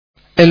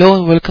Hello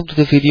and welcome to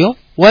the video.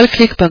 While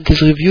ClickBank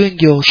is reviewing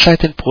your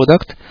site and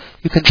product,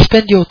 you can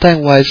spend your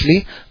time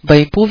wisely by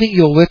improving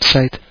your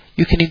website.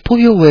 You can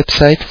improve your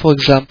website, for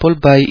example,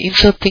 by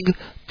inserting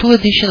two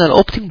additional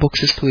opt-in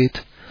boxes to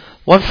it,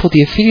 one for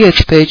the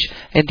affiliates page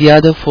and the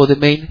other for the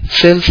main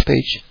sales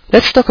page.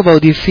 Let's talk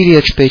about the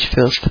affiliates page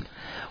first.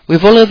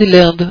 We've already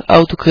learned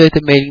how to create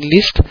a mailing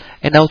list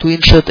and how to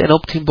insert an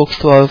opt-in box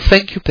to our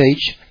thank you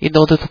page in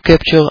order to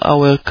capture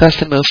our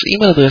customers'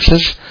 email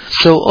addresses.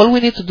 So all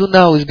we need to do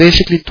now is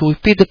basically to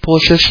repeat the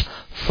process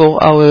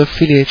for our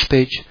affiliates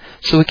page,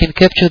 so we can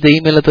capture the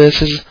email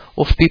addresses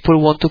of people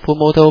who want to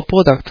promote our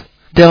product.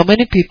 There are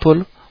many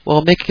people who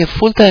are making a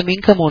full-time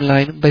income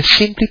online by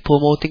simply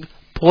promoting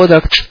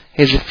products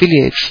as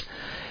affiliates.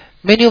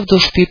 Many of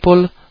those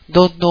people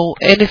don't know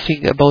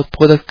anything about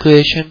product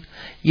creation,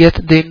 yet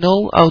they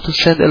know how to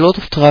send a lot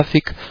of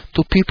traffic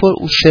to people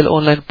who sell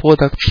online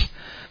products.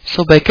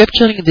 So by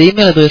capturing the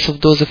email address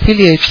of those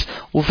affiliates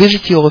who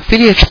visit your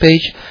affiliates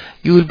page,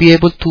 you will be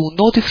able to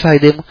notify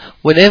them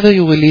whenever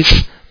you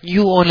release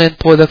new online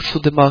products to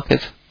the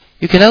market.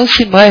 You can now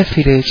see my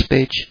affiliates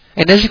page,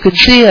 and as you can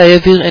see, I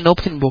have here an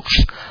opt-in box.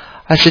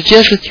 I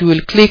suggest that you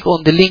will click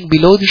on the link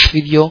below this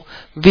video,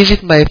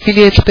 visit my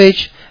affiliates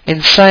page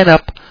and sign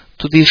up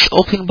to this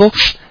opt-in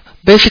box.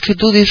 Basically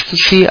do this to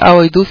see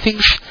how I do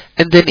things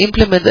and then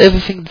implement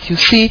everything that you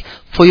see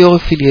for your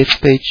affiliates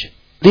page.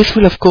 This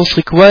will of course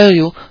require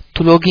you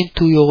to log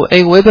into your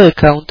Aweber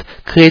account,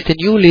 create a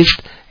new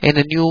list and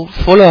a new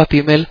follow-up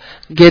email,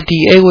 get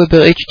the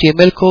Aweber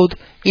HTML code,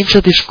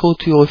 insert this code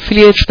to your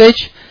affiliates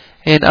page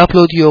and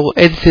upload your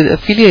edited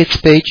affiliates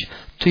page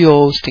to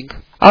your hosting.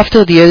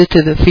 After the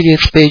edited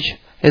affiliates page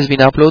has been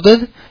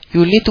uploaded, you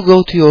will need to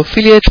go to your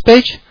affiliates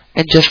page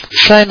and just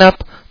sign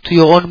up to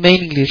your own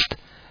mailing list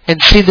and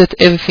see that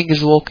everything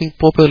is working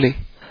properly.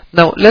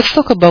 Now let's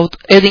talk about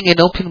adding an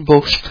opt-in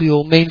box to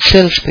your main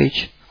sales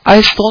page.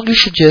 I strongly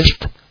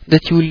suggest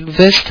that you will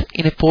invest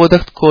in a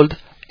product called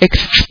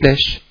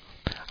AcceptSplash.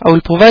 I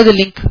will provide a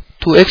link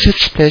to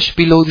AcceptSplash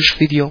below this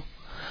video.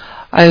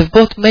 I have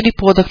bought many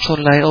products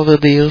online over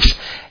the years,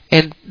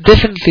 and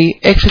definitely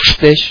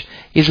AcceptSplash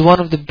is one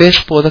of the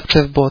best products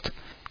I've bought.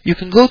 You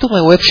can go to my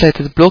website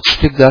at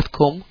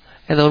blogsplit.com,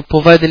 and I will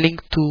provide a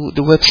link to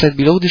the website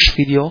below this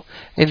video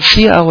and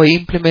see how I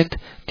implement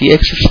the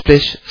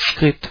AcceptSplash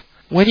script.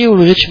 When you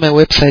will reach my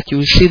website, you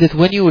will see that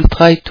when you will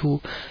try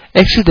to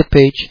exit the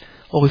page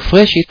or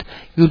refresh it,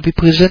 you will be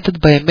presented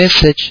by a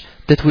message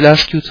that will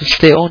ask you to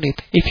stay on it.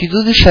 If you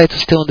do decide to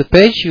stay on the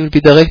page, you will be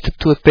directed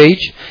to a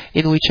page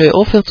in which I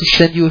offer to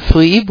send you a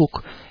free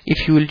ebook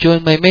if you will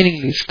join my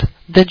mailing list.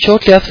 Then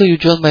shortly after you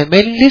join my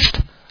mailing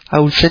list, I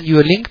will send you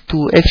a link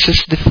to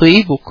access the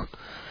free ebook.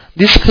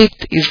 This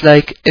script is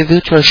like a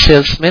virtual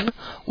salesman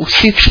who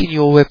sits in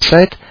your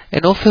website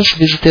and offers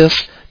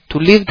visitors to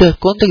leave their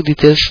contact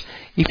details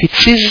if it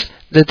sees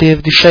that they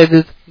have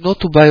decided not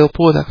to buy your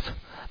product.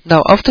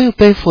 Now, after you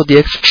pay for the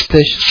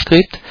AcceptSplash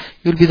script,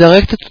 you will be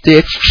directed to the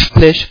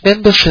AcceptSplash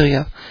members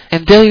area,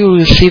 and there you will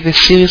receive a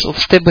series of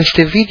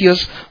step-by-step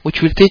videos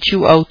which will teach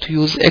you how to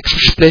use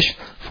AcceptSplash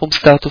from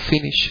start to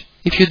finish.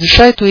 If you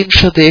decide to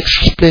insert the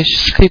AcceptSplash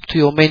script to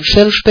your main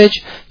sales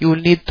page, you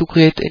will need to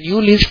create a new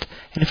list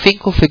and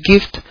think of a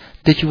gift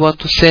that you want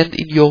to send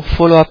in your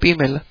follow-up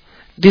email.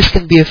 This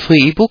can be a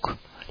free ebook,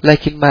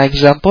 like in my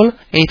example,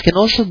 and it can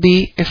also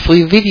be a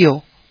free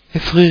video, a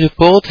free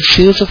report, a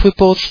series of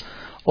reports,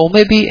 or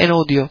maybe an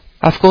audio.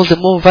 Of course, the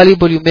more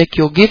valuable you make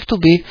your gift to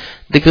be,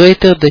 the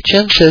greater the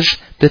chances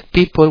that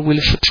people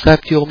will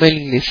subscribe to your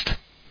mailing list.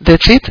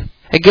 That's it.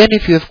 Again,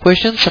 if you have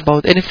questions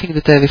about anything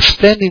that I have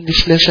explained in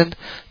this lesson,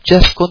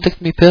 just contact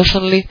me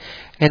personally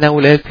and I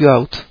will help you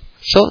out.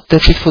 So,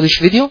 that's it for this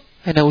video,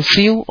 and I will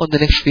see you on the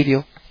next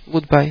video.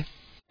 Goodbye.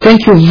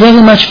 Thank you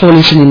very much for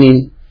listening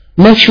in.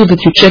 Make sure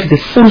that you check the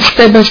full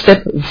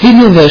step-by-step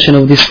video version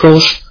of this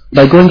course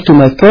by going to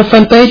my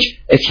profile page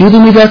at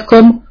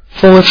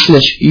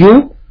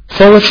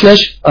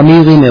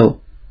udemy.com/u/Amir Rimmer.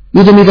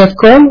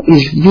 Udemy.com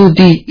is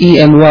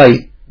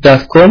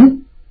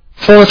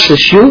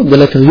udemy.com/u, the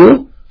letter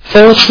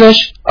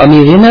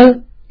U/Amir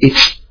Rimmer.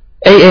 It's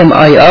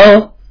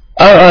AMIRRIMER.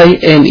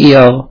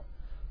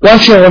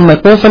 Once you are on my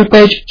profile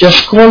page, just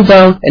scroll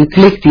down and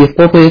click the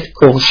appropriate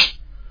course.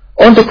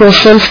 On the course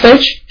sales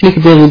page, click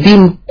the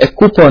Redeem a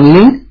Coupon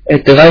link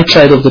at the right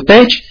side of the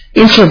page,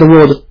 insert the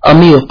word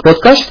Amir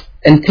Podcast,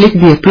 and click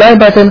the Apply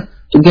button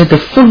to get the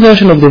full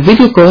version of the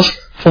video course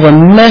for a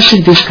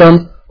massive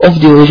discount of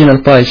the original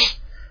price.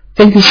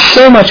 Thank you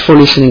so much for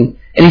listening,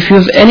 and if you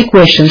have any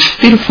questions,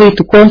 feel free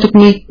to contact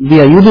me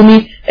via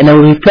Udemy and I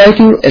will reply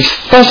to you as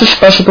fast as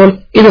possible,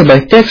 either by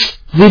text,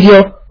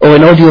 video, or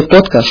an audio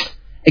podcast.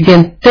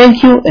 Again,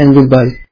 thank you and goodbye.